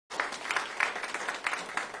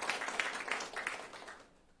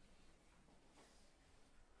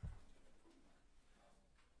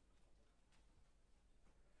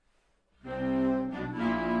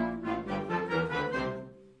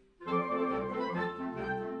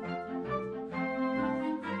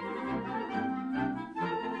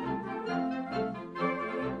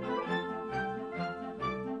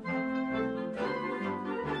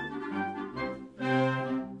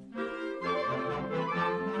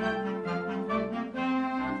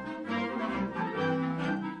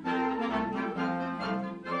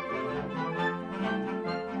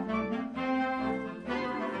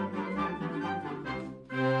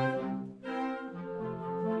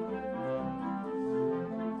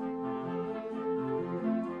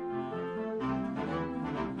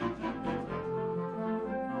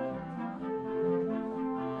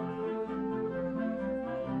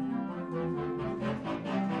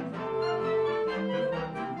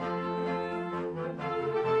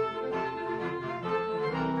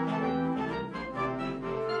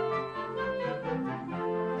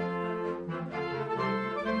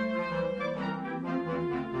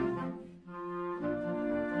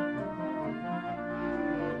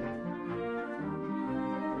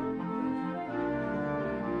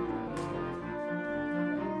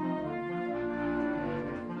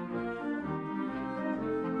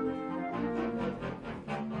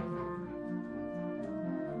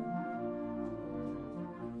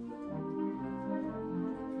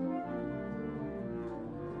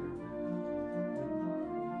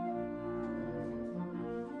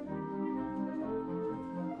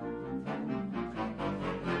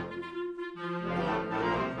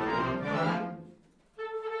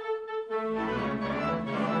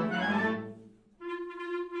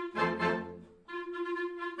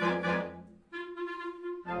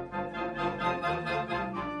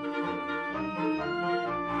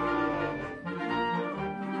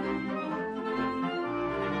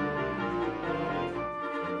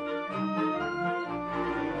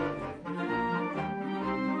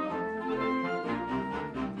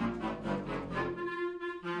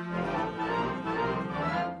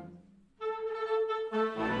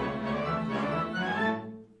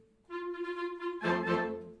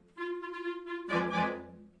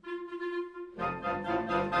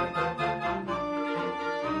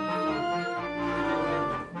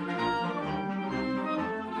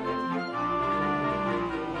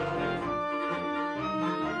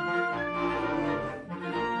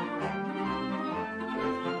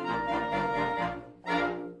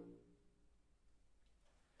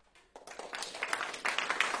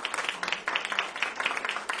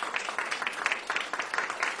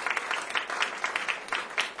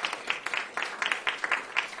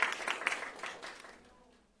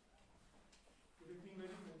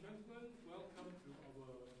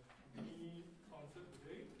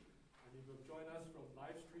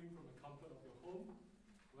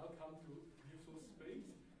welcome to Beautiful Space.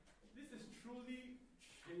 This is truly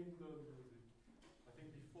chamber music. I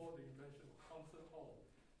think before the invention of concert hall,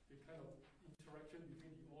 the kind of interaction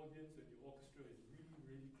between the audience and the orchestra is really,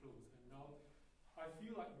 really close. And now I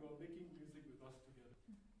feel like you are making music with us together.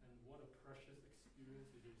 And what a precious experience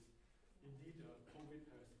it is. Indeed, COVID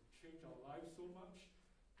has changed our lives so much.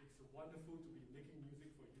 It's wonderful to be making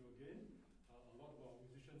music for you again. A lot of our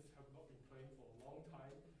musicians have not been playing for a long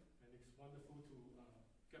time, and it's wonderful to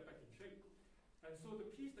get back in shape. And so the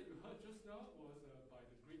piece that you heard just now was by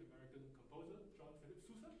the great American composer, John Philip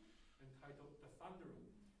Sousa, entitled The Thunderer.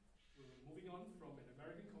 We're moving on from an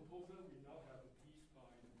American composer. We now have a piece by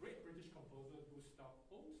the great British composer, Gustav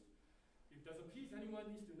Holst. If there's a piece anyone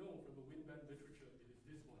needs to know from the wind band literature, it is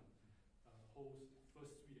this one. Holst's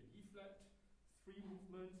First Suite in E flat, 3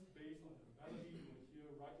 movements based on the melody you will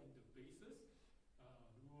hear right in the basses.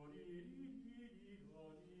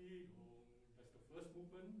 That's the first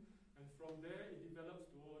movement, and from there it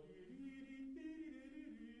develops in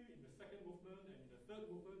the second movement, and in the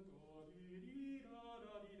third movement.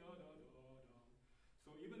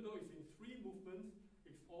 So even though it's in 3 movements,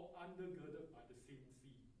 it's all undergirded by the same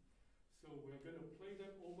theme. So we're going to play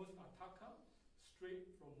them almost attacca,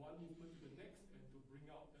 straight from one movement to the next, and to bring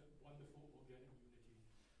out that wonderful organic unity.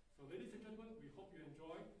 So ladies and gentlemen, we hope you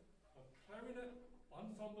enjoy a clarinet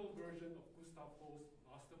ensemble version of Gustav Holst's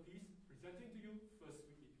masterpiece, presenting to you First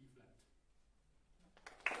Suite in E flat.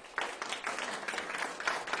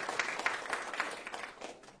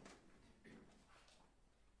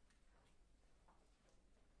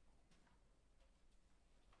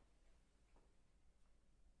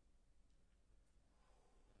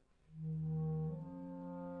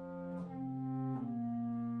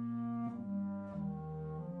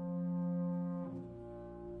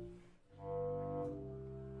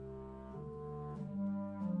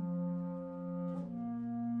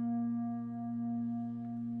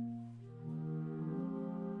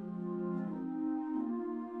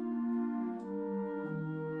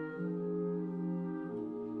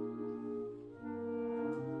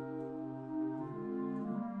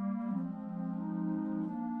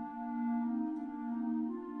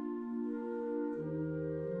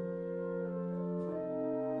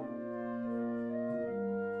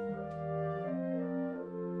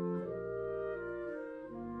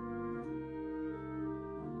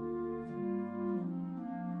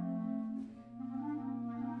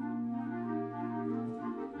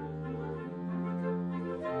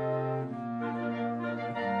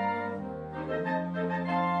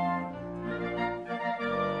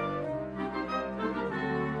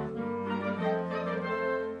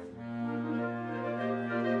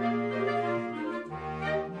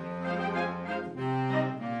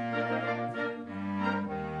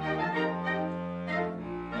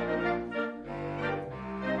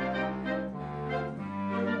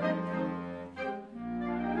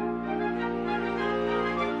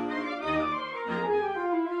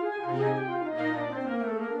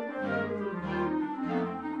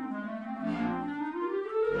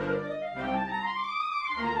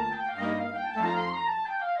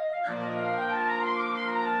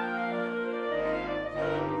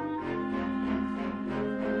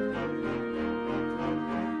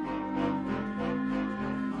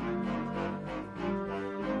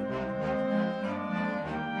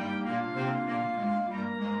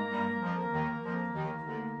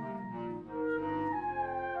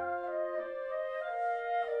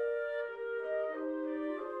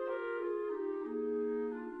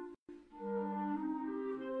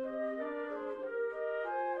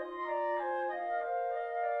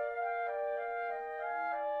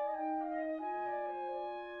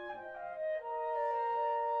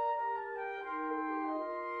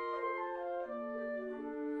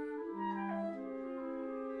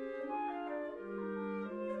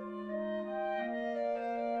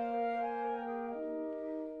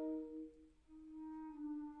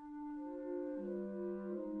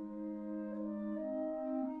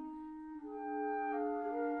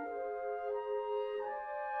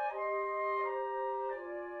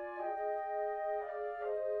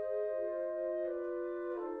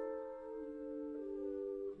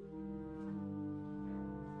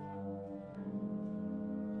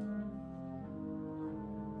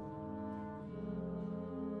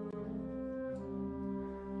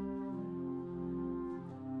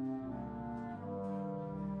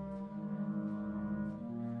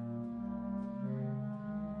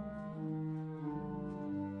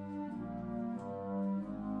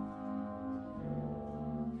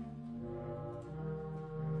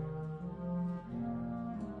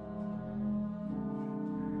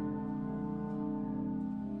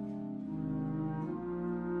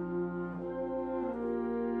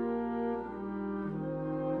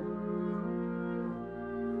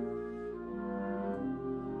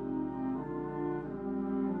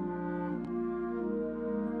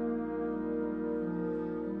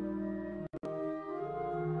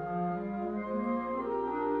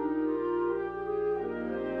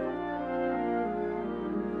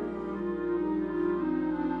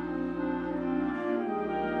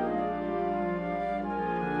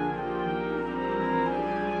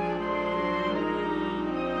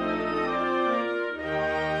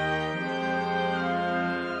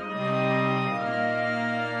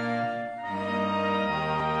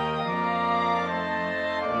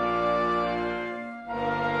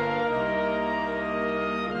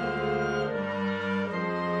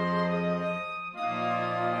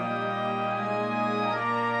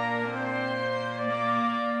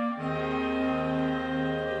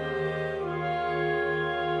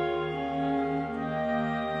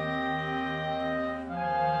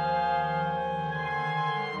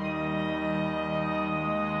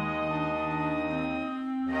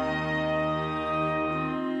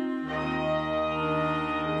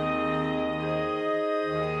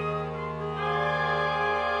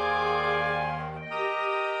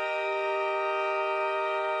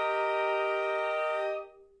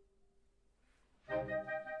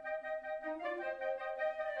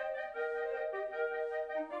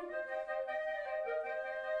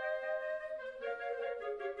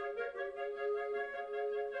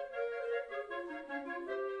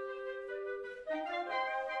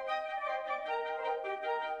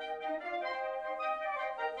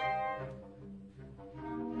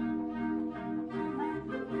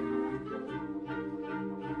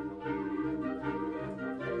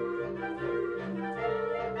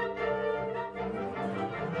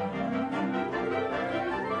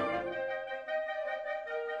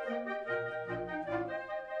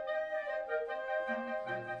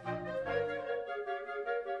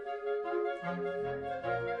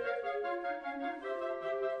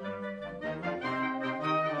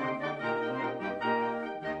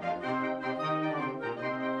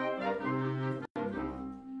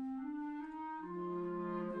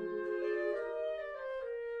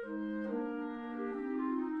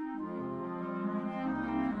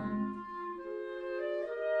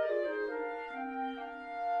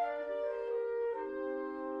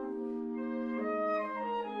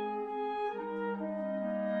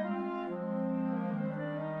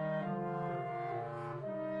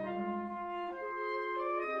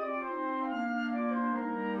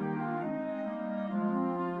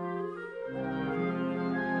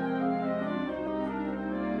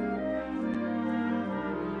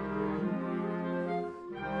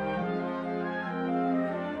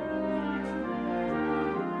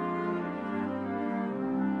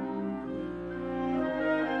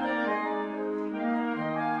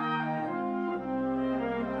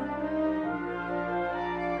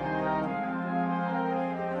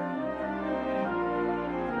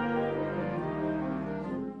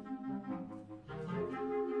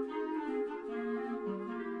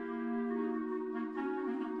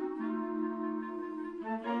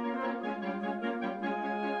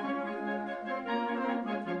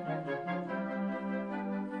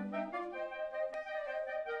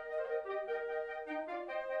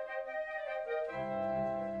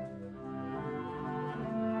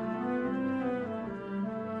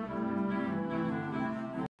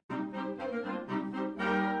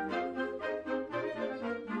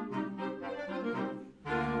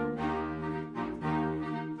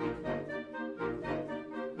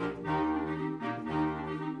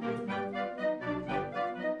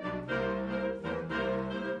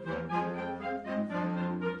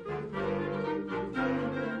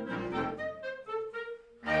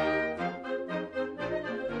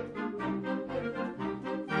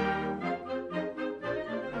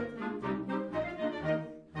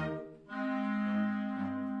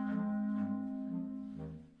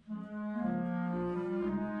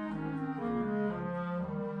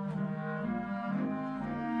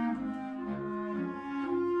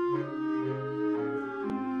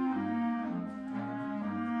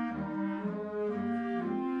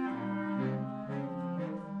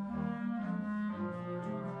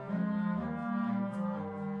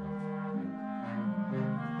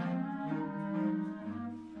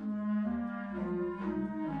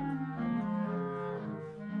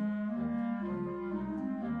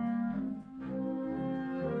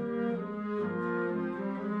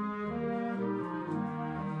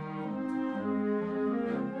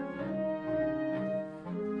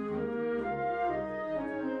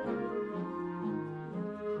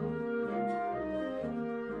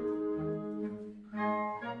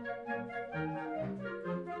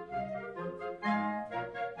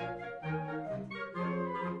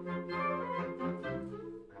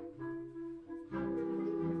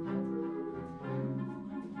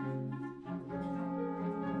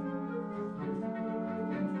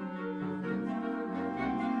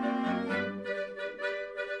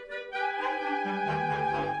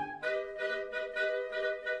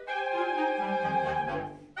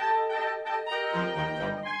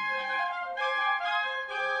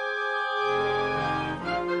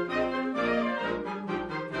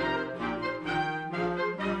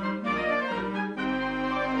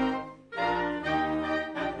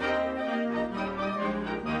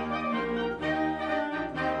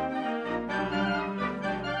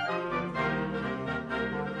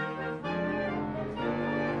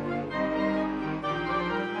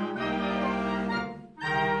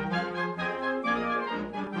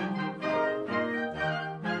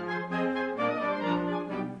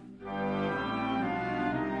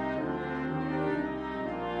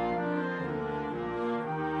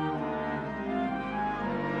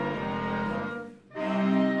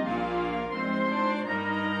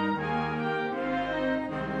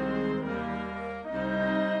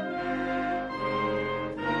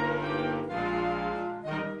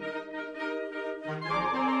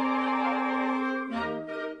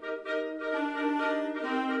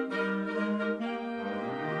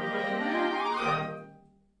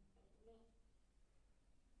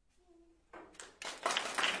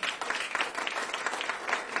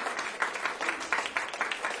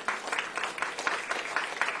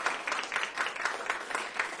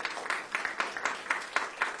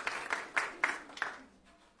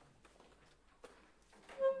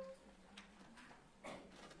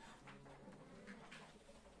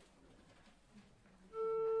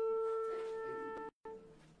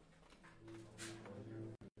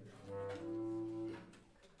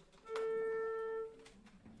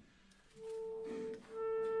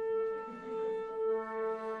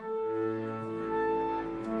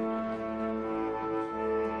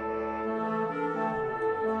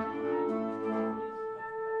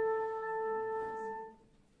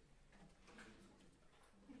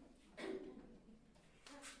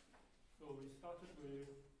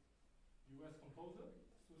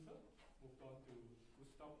 producer, moved on to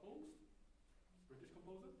Gustav Holst, British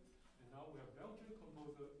composer, and now we have Belgian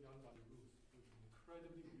composer Jan van der Roos, with an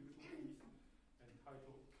incredibly beautiful piece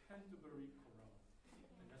entitled Canterbury Chorale.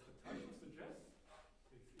 And as the title suggests,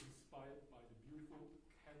 it's inspired by the beautiful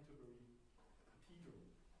Canterbury Cathedral.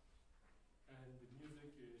 And the music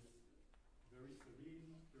is very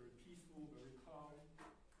serene, very peaceful, very calm,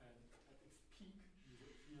 and at its peak, you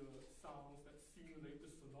will hear sounds that simulate the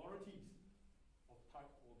sonorities of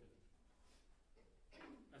pipe organ.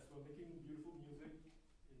 As we're making beautiful music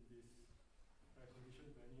in this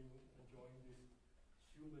air-conditioned venue, enjoying this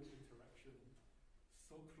human interaction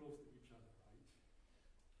so close to each other, right?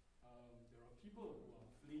 There are people who are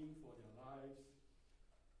fleeing for their lives,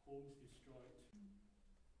 homes destroyed,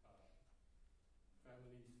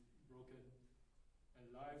 families broken, and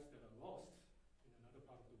lives that are lost in another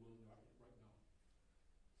part of the world right now.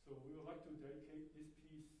 So we would like to dedicate this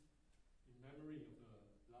piece in memory of the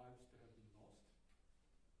lives that have been lost.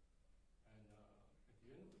 And at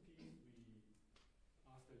the end of the piece, we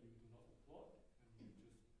ask that you do not applaud, and you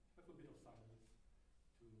just have a bit of silence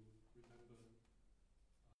to remember.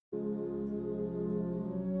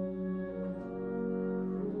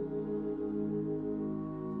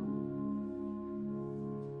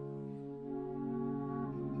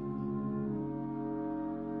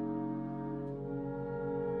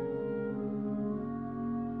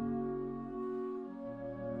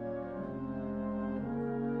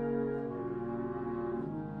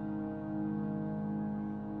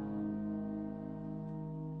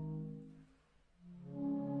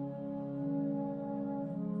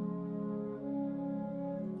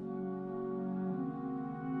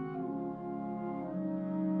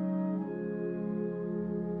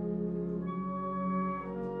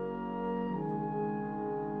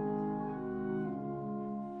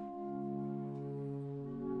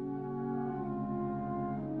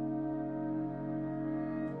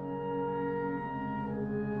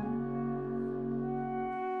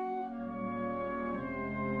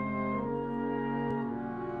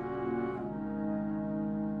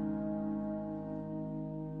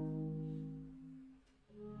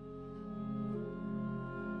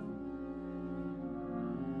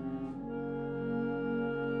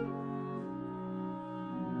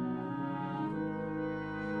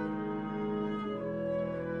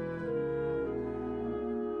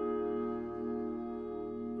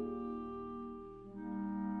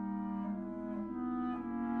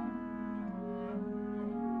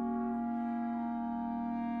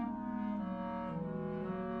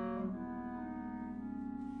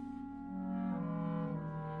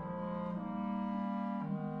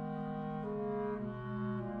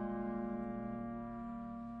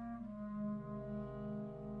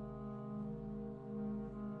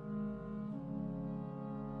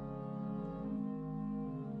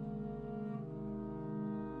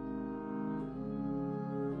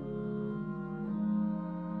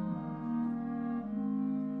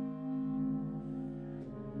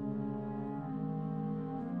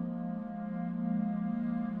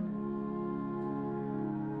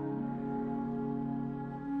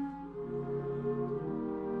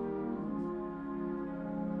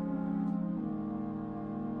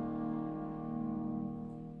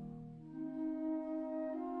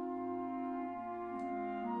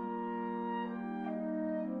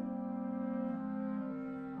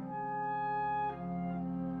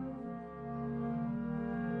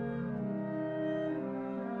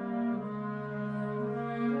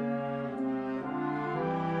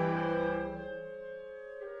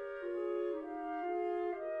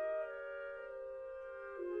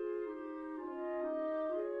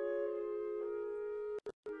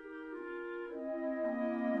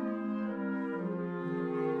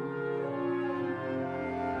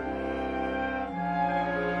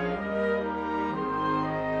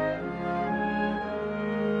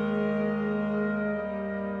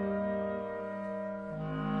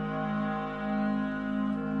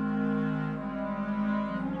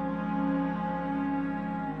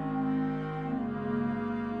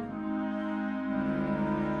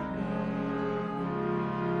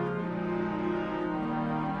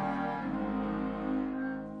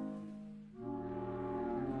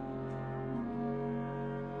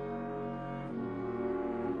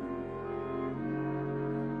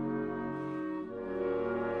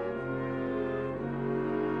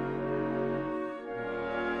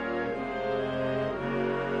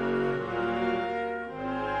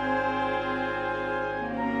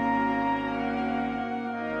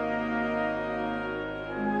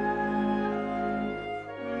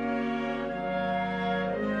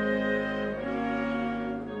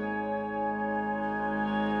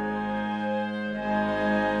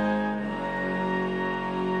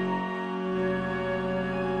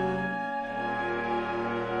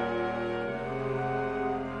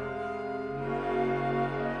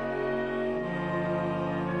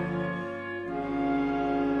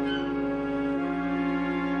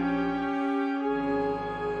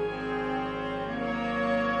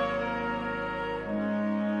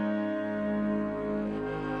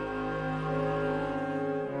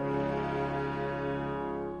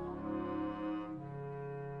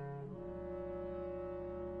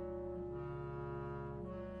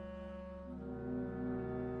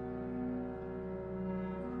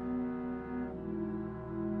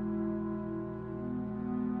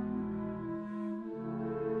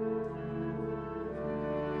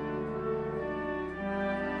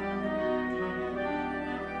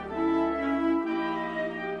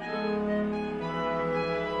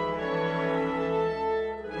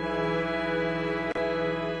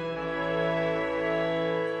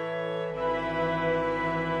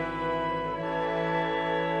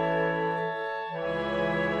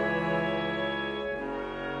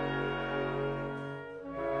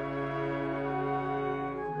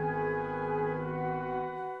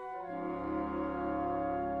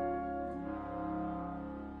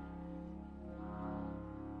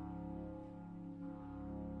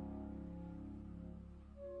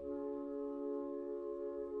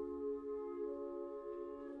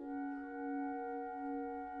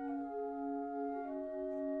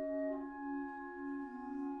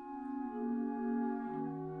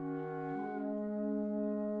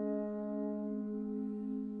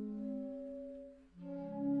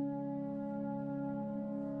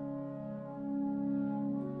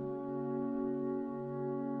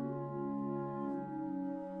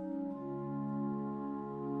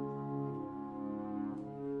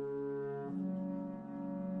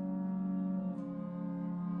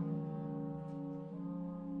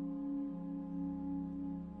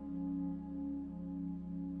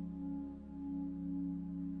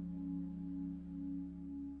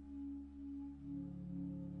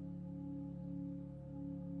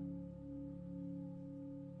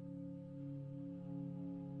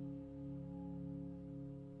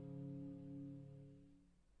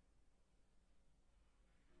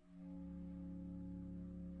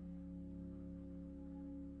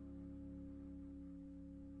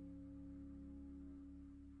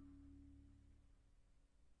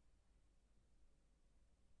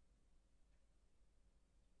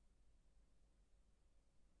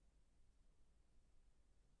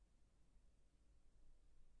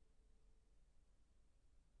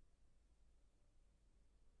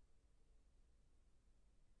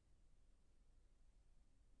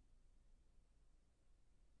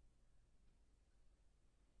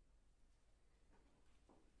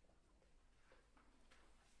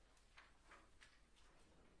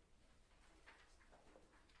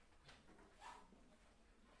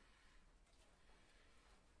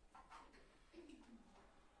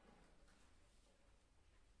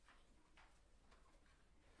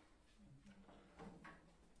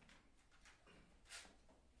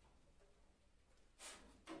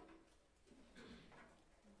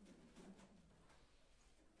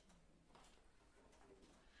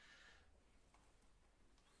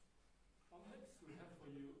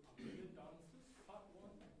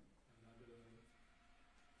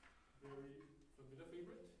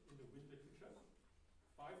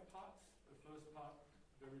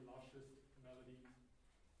 very luscious melodies.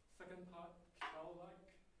 Second part, childlike,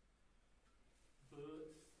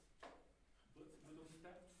 birds, little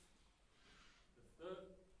steps. The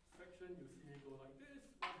third section, you see me go like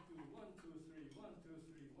this, 1, 2, 1, 2, 3, 1, 2,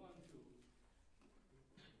 3, 1, 2.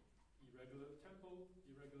 Irregular tempo,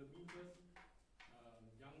 irregular meters,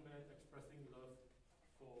 young man expressing love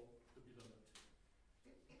for the beloved.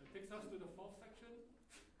 That takes us to the fourth section,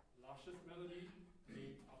 luscious melody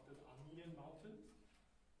named after the Armenian mountains,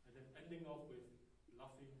 and then ending off with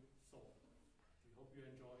laughing soul. We hope you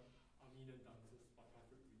enjoy Armenian dances by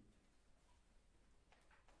Alfred Reed.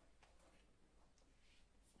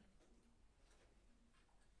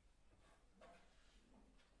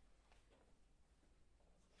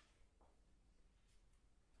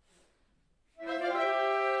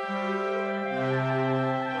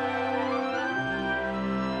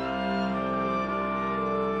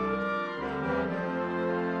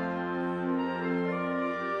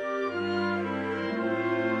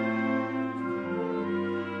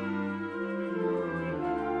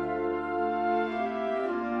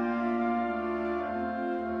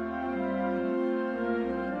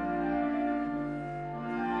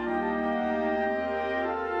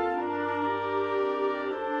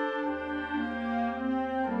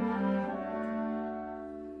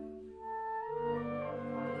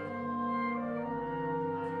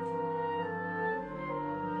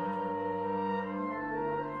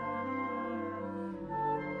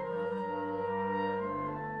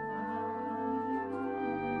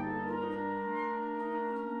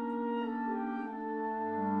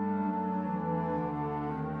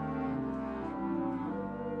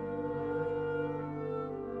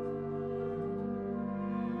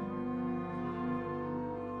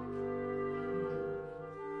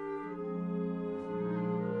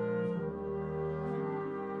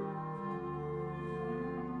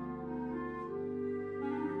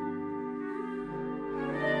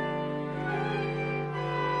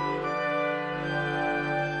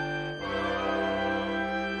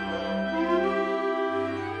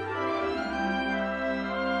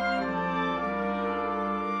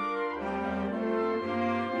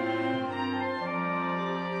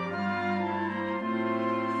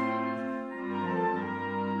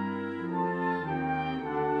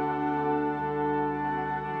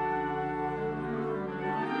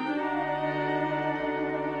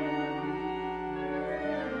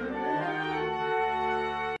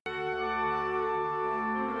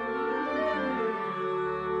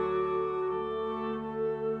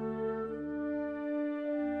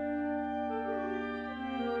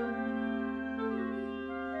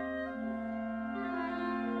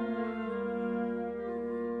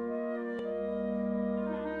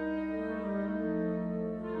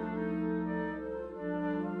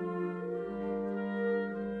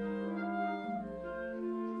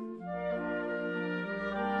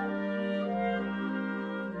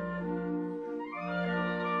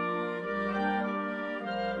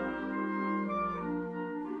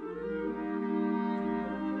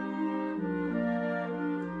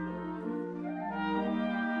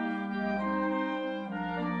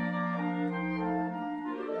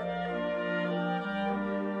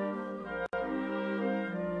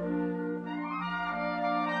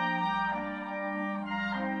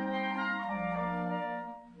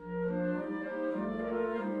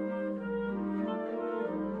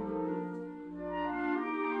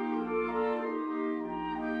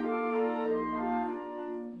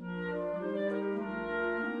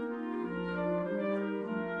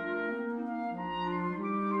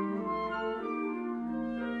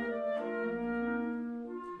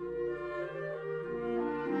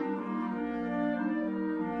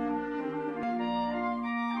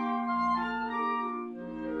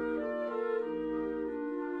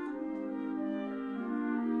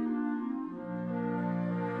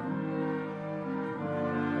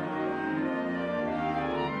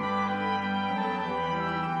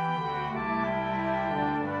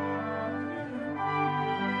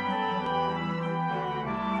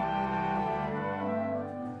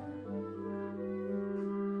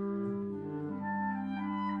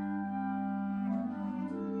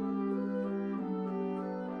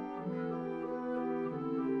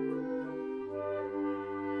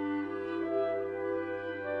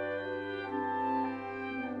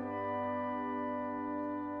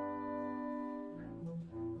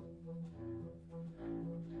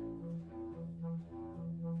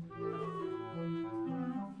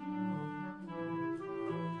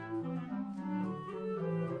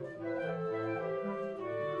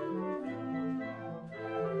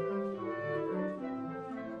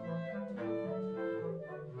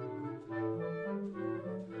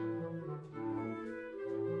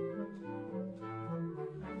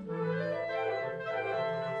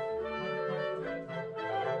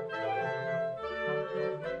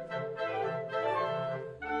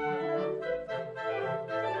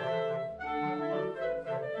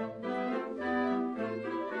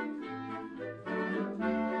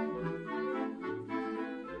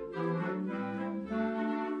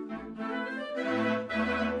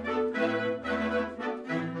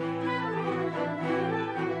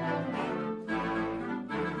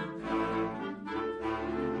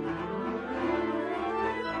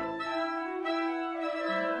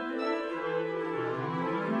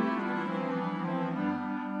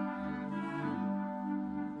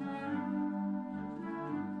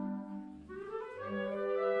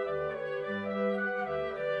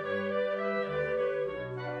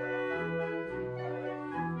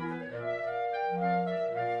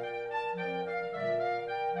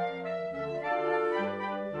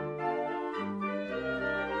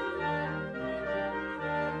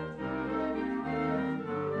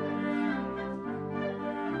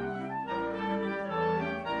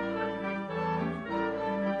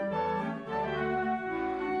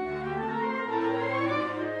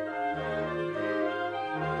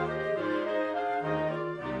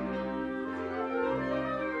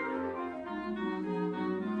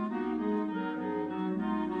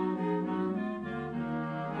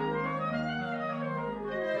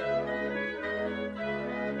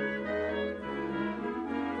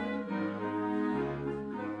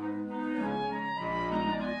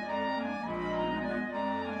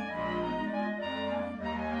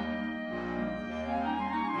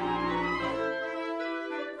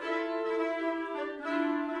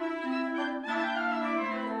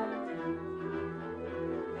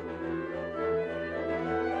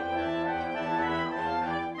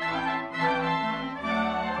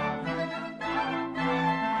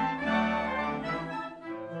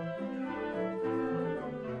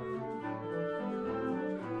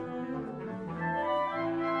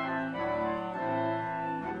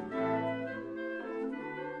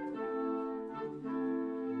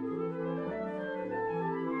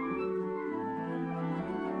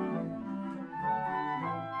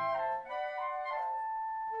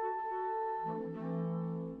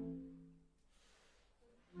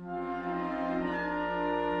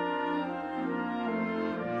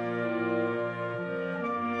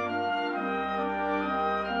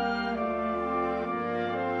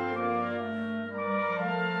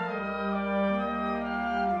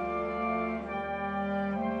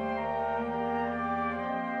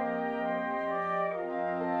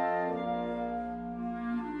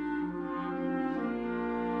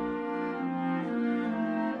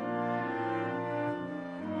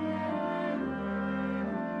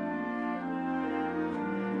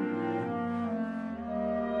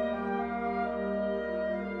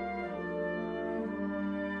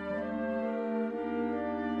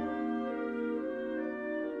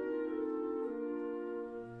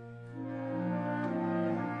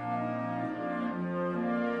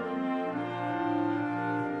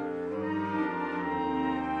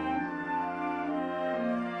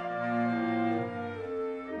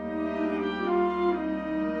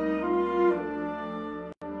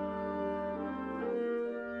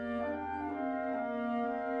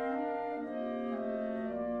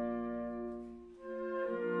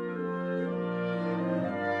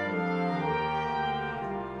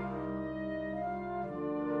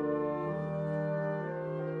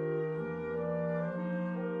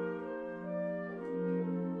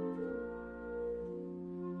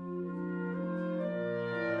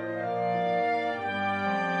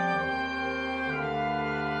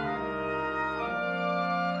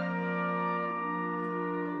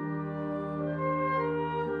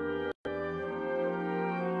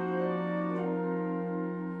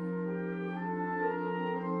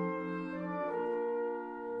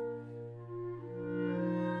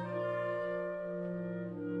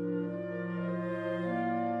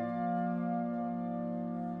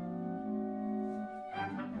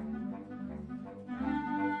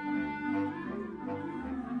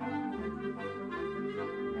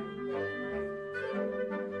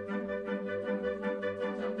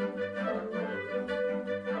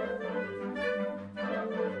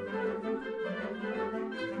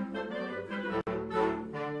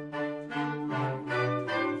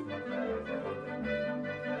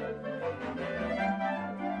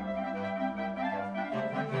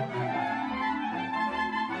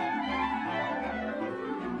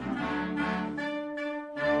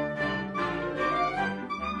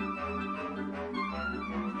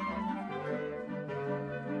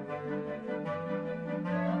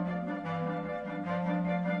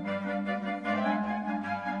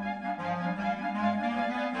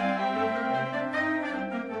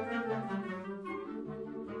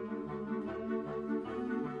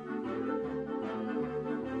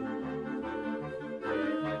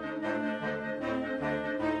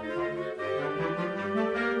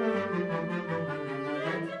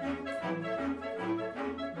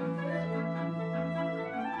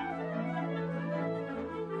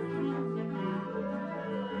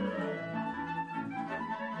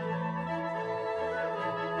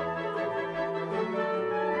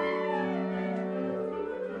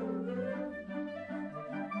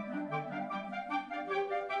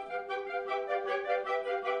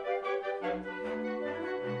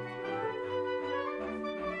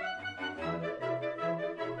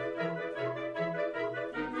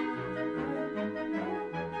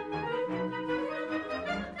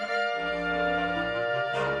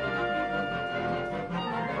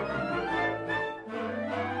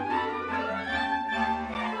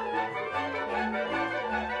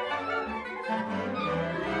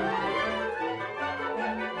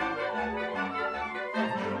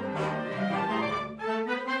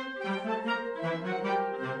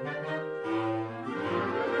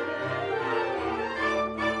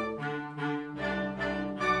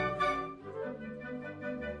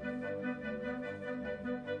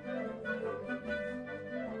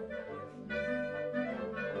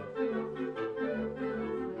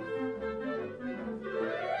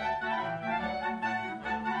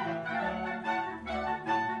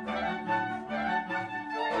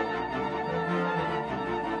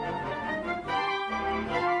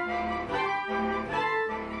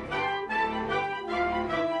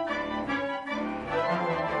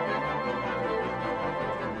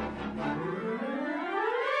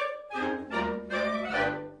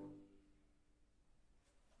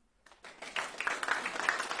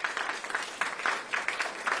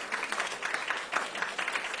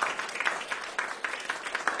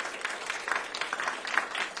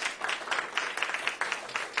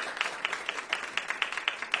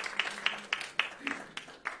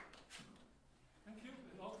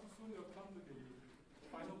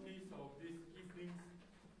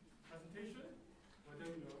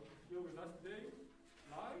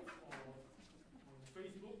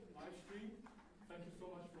 Thank you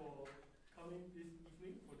so much for coming this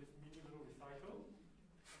evening for this mini little recital.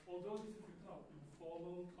 Although this is a kind of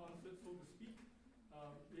informal concert, so to speak,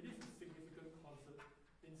 it is a significant concert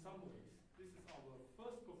in some ways. This is our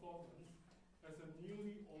first performance as a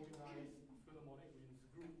newly organized Philharmonic Winds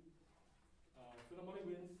group.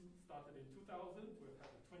 Philharmonic Winds started in 2000. We've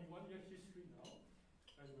had a 21-year history now,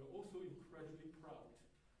 and we're also incredibly proud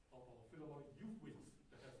of our Philharmonic Youth Winds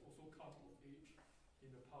that has also come of age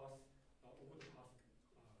in the past, over the past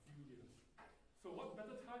few years. So what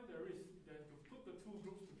better time there is than to put the two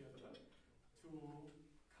groups together to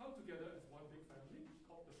come together as one big family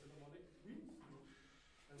called the Philharmonic Winds Group.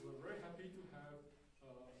 And we're very happy to have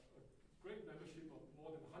a great membership of more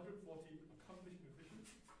than 140 accomplished musicians.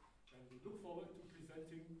 And we look forward to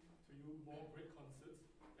presenting to you more great concerts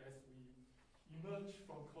as we emerge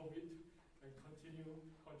from COVID and continue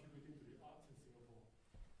contributing to the arts in Singapore.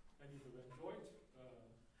 And if you've enjoyed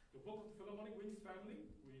the work of the Philharmonic Winds family,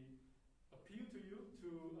 we appeal to you to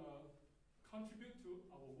contribute to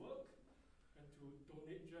our work and to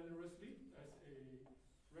donate generously as a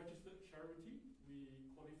registered charity. We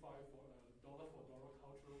qualify for a dollar for dollar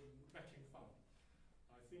cultural matching fund.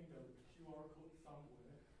 I think there is a QR code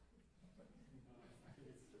somewhere. I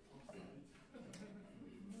think it's outside.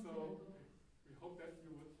 So we hope that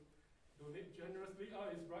you would donate generously.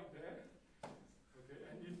 It's right there. Okay,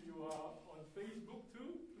 and if you are on Facebook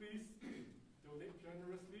too, please donate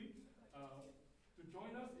generously to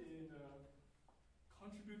join us in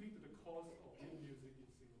contributing to the cause of new music in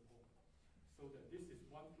Singapore, so that this is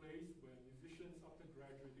one place where musicians, after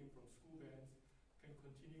graduating from school bands, can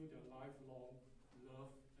continue their lifelong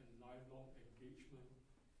love and lifelong engagement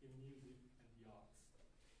in music and the arts.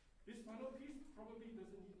 This final piece probably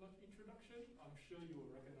doesn't need much introduction. I'm sure you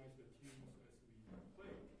will recognize the tunes as we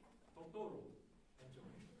play. Totoro. Enjoy.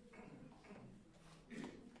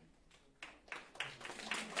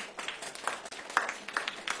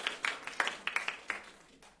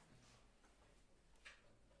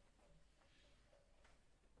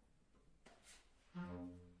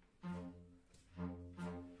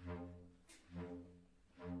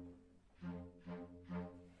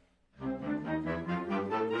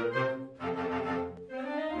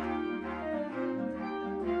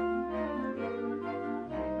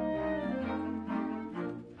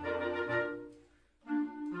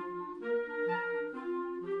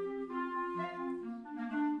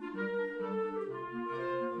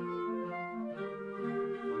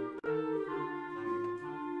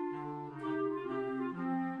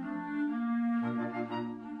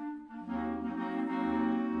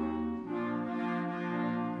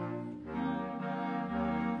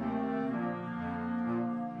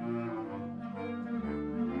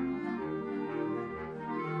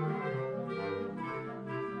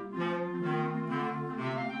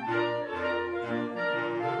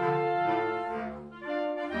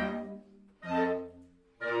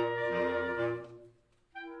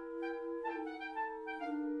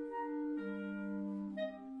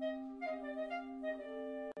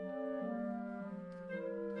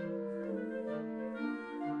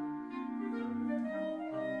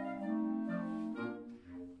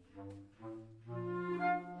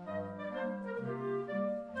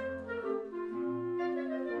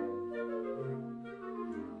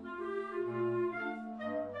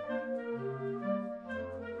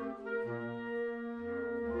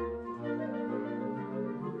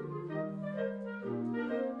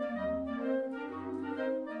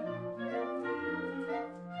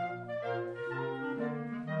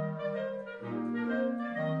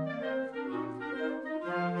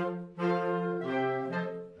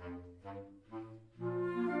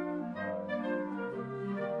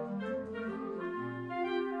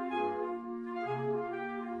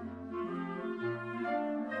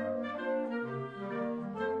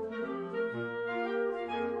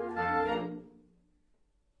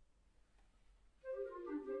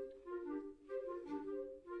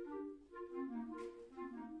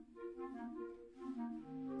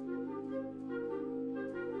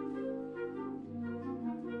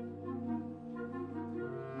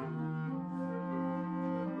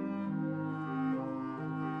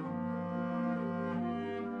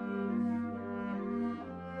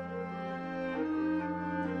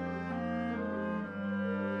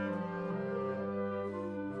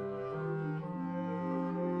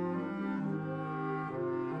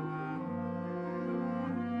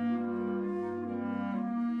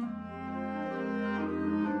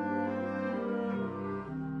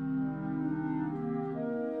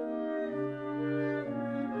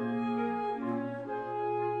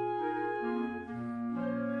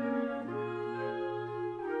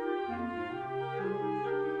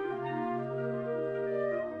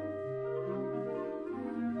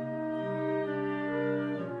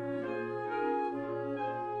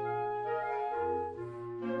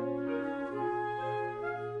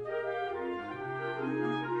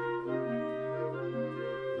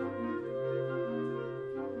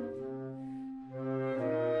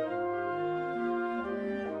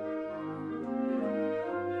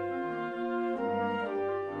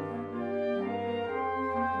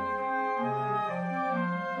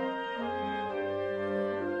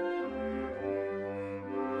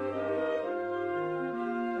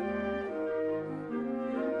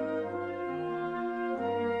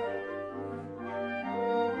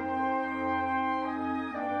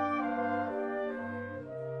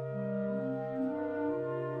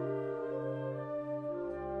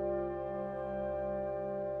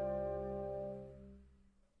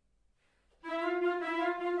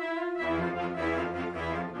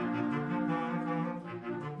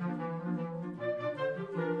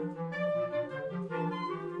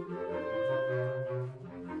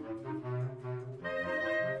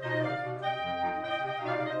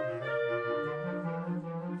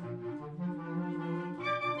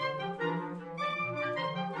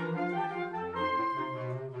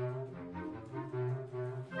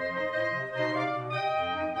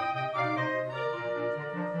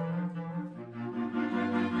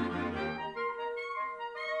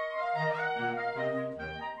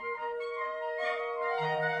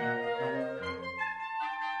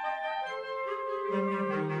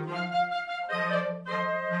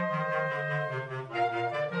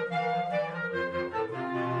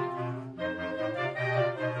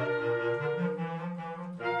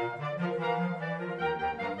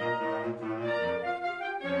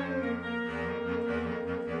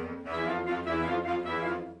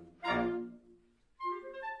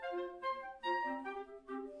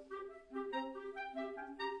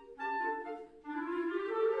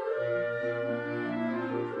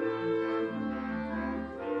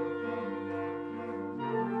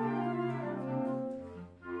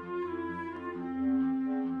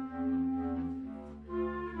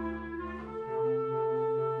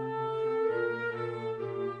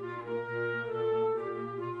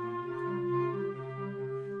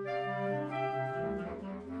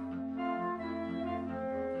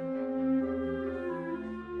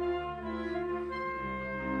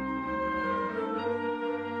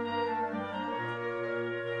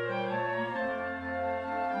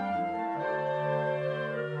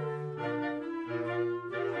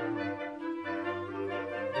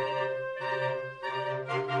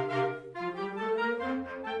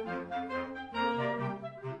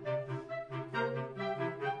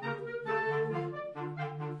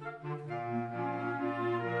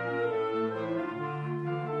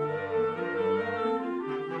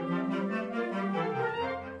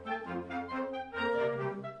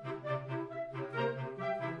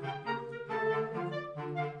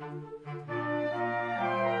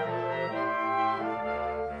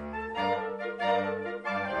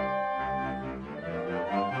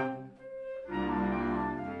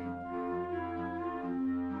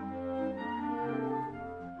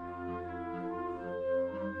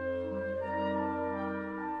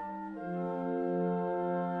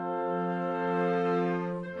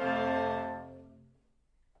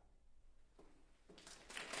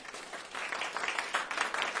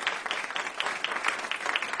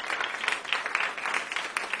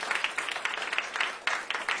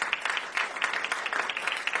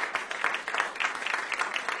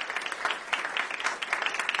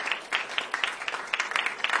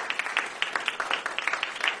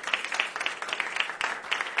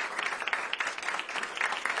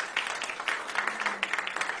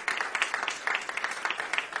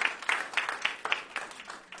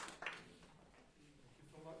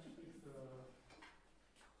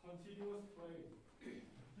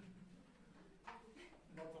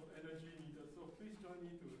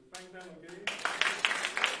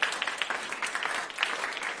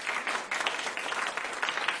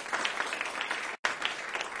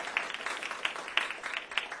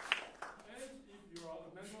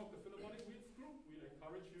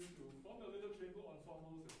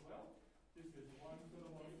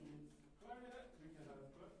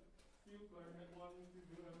 clarinet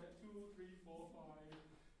 1, clarinet 2, 3, 4, 5.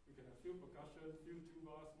 We can have field percussion, field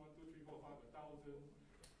tubas, 1, 2, 3, 4, 5, 1,000.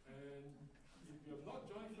 And if you have not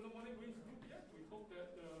joined Philharmonic Wings Group yet, we hope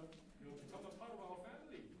that you'll become a part of our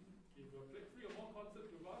family. If you've played 3 or more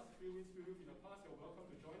concerts with us, Phil Wings Group in the past, you're welcome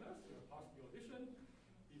to join us. You have passed the audition.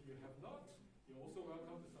 If you have not, you're also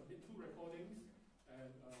welcome to submit 2 recordings,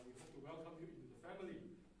 and we hope to welcome you into the family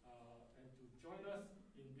and to join us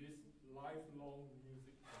in this lifelong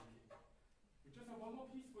music making. We just have one more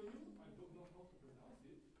piece for you. I don't know how to pronounce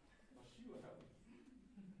it, but she will help me.